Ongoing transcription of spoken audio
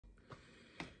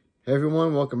Hey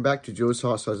everyone, welcome back to Joe's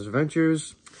Hot Sauce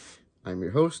Adventures. I'm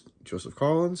your host, Joseph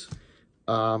Collins.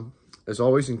 As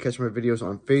always, you can catch my videos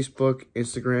on Facebook,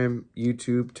 Instagram,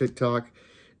 YouTube, TikTok.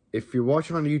 If you're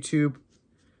watching on YouTube,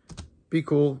 be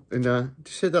cool and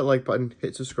just hit that like button,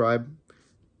 hit subscribe.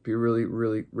 Be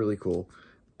really cool.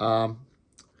 I'm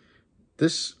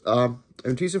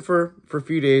teasing for a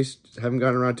few days. Haven't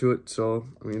gotten around to it, so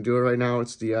I'm gonna do it right now.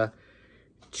 It's the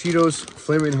Cheetos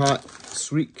Flaming Hot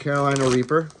Sweet Carolina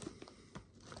Reaper.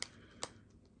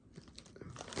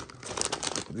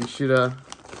 These should, it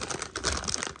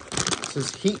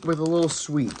says heat with a little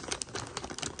sweet.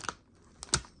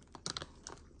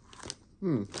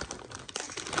 Let's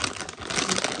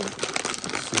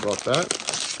see about that.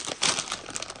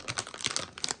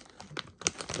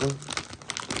 Well,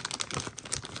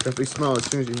 definitely smell as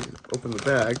soon as you open the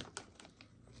bag.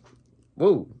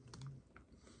 Whoa.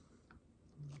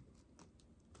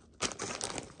 Look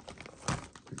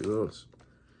at those.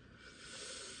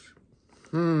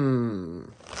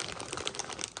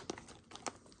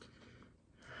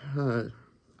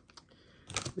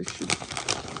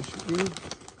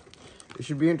 This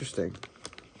should be interesting.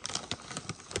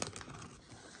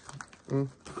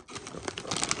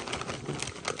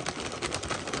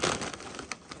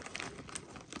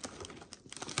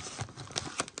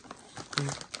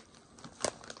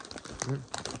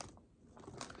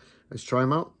 Let's try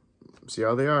them out. See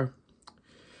how they are.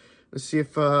 Let's see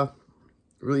if it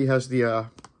really has the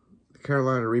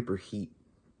Carolina Reaper heat,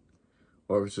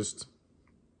 or if it's just,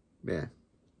 yeah.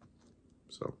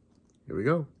 So here we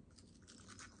go.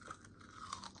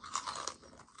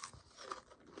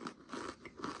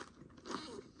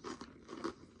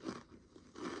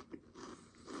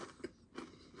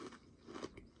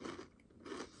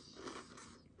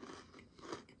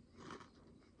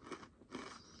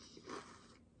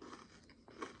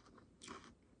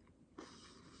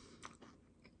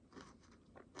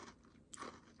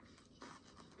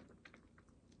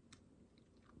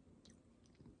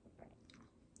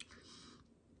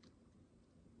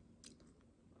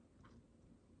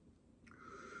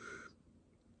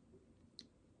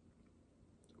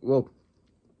 Whoa.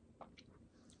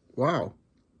 Wow.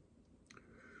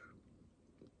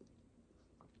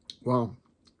 Wow.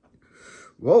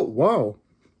 Whoa, wow.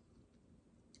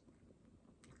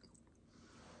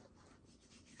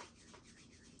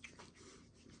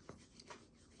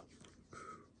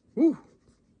 Ooh.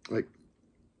 Like,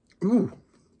 ooh.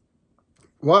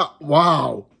 Wow,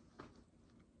 wow.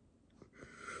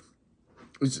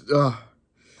 It's,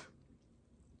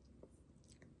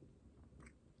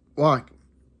 wow.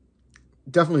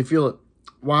 Definitely feel it.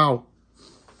 Wow.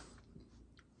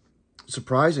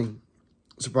 Surprising.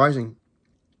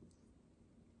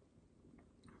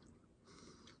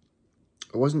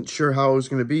 I wasn't sure how it was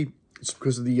going to be. It's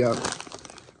because of the,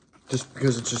 just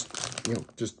because it's just,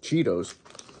 just Cheetos.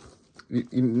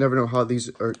 You never know how these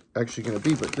are actually going to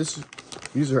be, but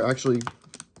these are actually,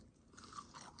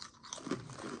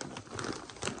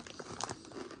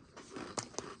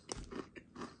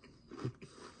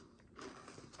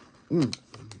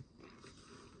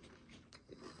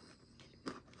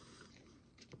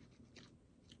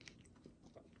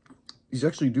 these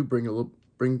actually do bring a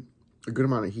good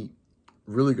amount of heat,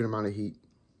 really good amount of heat.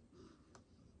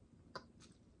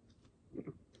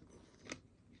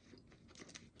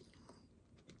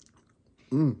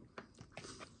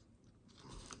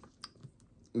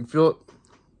 You feel it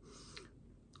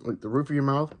like the roof of your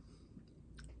mouth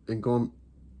and going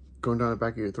down the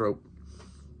back of your throat.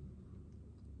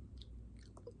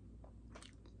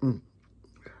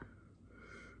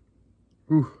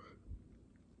 Ooh.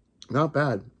 Not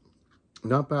bad.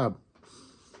 Not bad.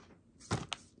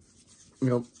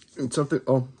 And something,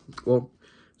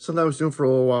 something I was doing for a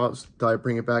little while is that I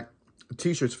bring it back.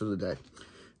 T-shirts for the day.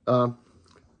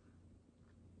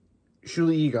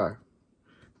 Shuli Egar.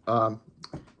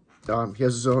 He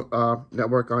has his own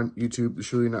network on YouTube, the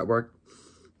Shuli Network.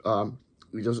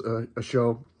 He does a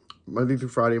show, Monday through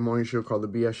Friday morning show called The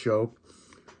BS Show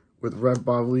with Rev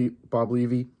Bob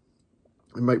Levy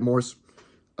and Mike Morse.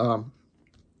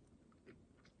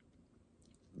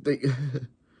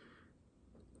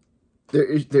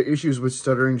 Their issues with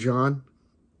Stuttering John,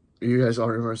 you guys all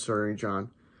remember Stuttering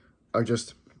John, are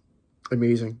just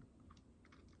amazing.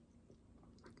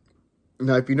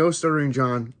 Now, if you know Stuttering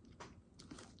John,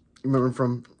 remember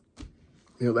from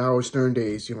the Howard Stern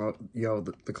days,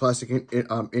 the classic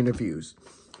interviews,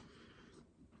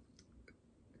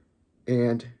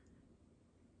 and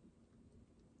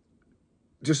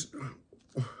just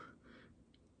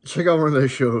check out one of their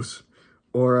shows.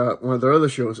 Or one of their other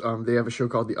shows. They have a show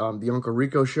called the Uncle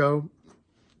Rico Show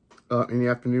in the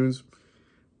afternoons.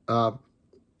 I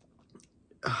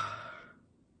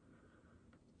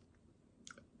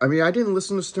mean, I didn't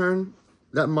listen to Stern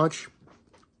that much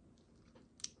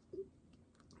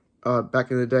back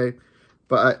in the day,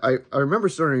 but I remember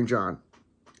Stern and John,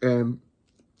 and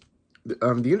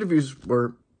the interviews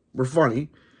were funny,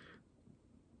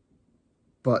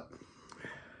 but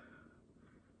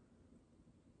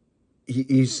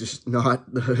he's just not.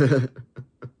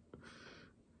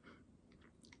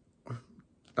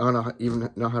 I don't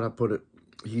even know how to put it.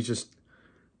 He's just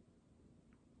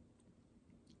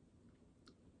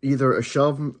either a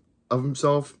shell of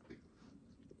himself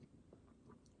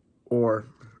or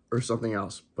something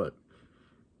else, but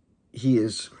he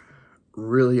is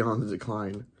really on the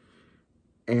decline,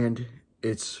 and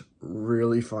it's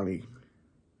really funny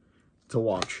to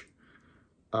watch.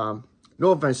 No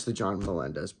offense to John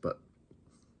Melendez, but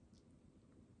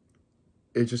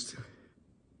it just,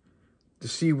 to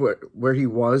see where he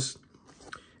was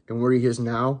and where he is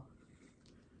now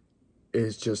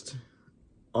is just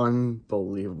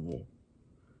unbelievable.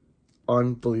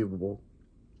 Unbelievable.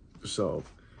 So,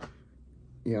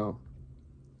 you know,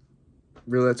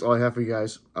 really, that's all I have for you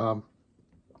guys.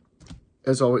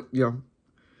 As always, you know,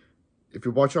 if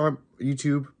you're watching on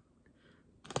YouTube,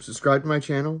 subscribe to my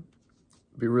channel.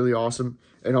 It'd be really awesome.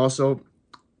 And also,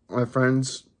 my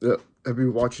friends that have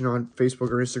been watching on Facebook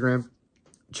or Instagram,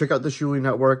 check out the Shuli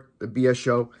Network, the BS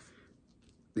Show,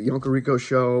 the Uncle Rico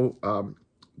Show.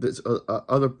 There's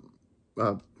other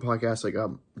podcasts like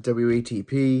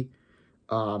WATP.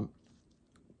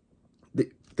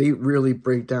 They really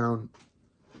break down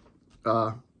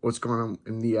what's going on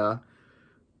in the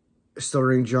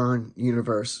Stuttering John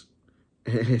universe.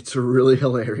 It's really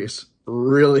hilarious.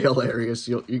 Really hilarious.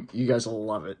 You guys will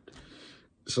love it.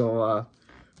 So,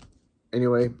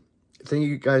 anyway, thank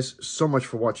you guys so much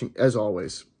for watching, as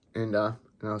always. And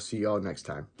I'll see y'all next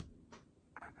time.